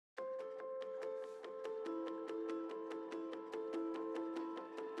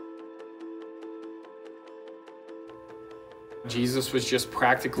Jesus was just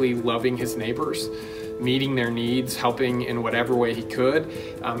practically loving his neighbors, meeting their needs, helping in whatever way he could,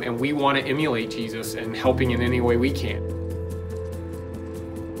 and we want to emulate Jesus and helping in any way we can.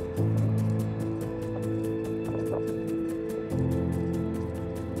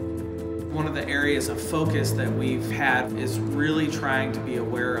 One of the areas of focus that we've had is really trying to be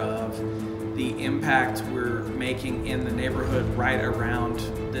aware of the impact we're making in the neighborhood right around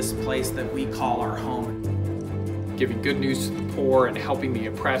this place that we call our home. Giving good news to the poor and helping the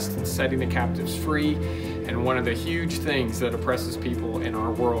oppressed and setting the captives free. And one of the huge things that oppresses people in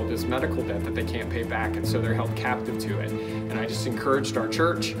our world is medical debt that they can't pay back, and so they're held captive to it. And I just encouraged our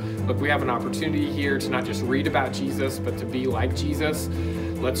church, look, we have an opportunity here to not just read about Jesus, but to be like Jesus.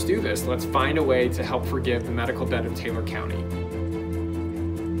 Let's do this. Let's find a way to help forgive the medical debt of Taylor County.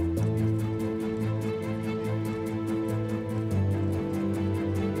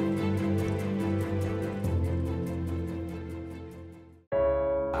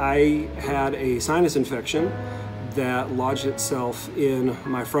 I had a sinus infection that lodged itself in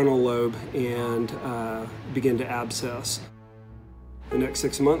my frontal lobe and began to abscess. The next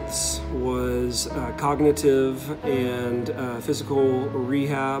 6 months was cognitive and physical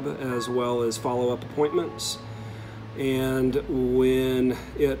rehab, as well as follow-up appointments. And when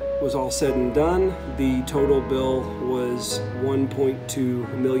it was all said and done, the total bill was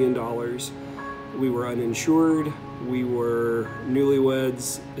 $1.2 million. We were uninsured, we were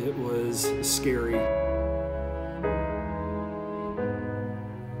newlyweds, it was scary.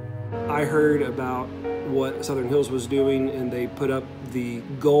 I heard about what Southern Hills was doing, and they put up the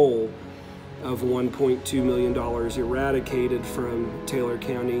goal of $1.2 million eradicated from Taylor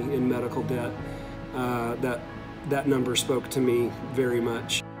County in medical debt. That number spoke to me very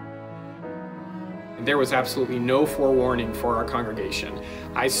much. There was absolutely no forewarning for our congregation.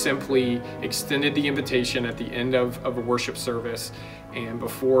 I simply extended the invitation at the end of a worship service, and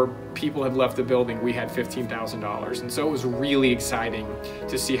before people had left the building, we had $15,000. And so it was really exciting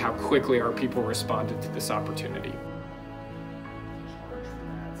to see how quickly our people responded to this opportunity.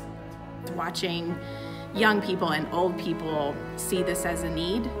 Watching young people and old people see this as a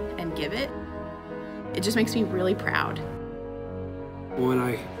need and give it, it just makes me really proud. When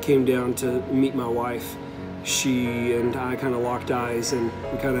I came down to meet my wife, she and I kind of locked eyes, and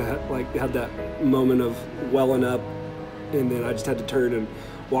we kind of had that moment of welling up, and then I just had to turn and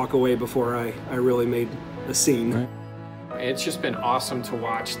walk away before I really made a scene. Right. It's just been awesome to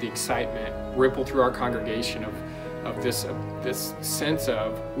watch the excitement ripple through our congregation of this sense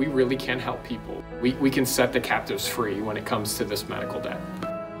of we really can help people. We can set the captives free when it comes to this medical debt.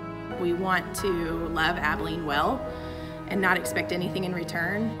 We want to love Abilene well and not expect anything in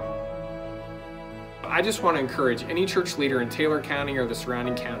return. I just want to encourage any church leader in Taylor County or the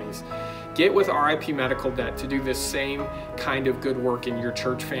surrounding counties, get with RIP Medical Debt to do this same kind of good work in your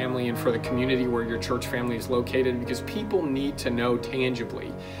church family and for the community where your church family is located, because people need to know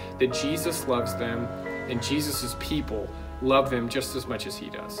tangibly that Jesus loves them and Jesus' people love them just as much as he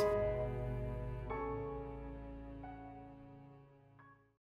does.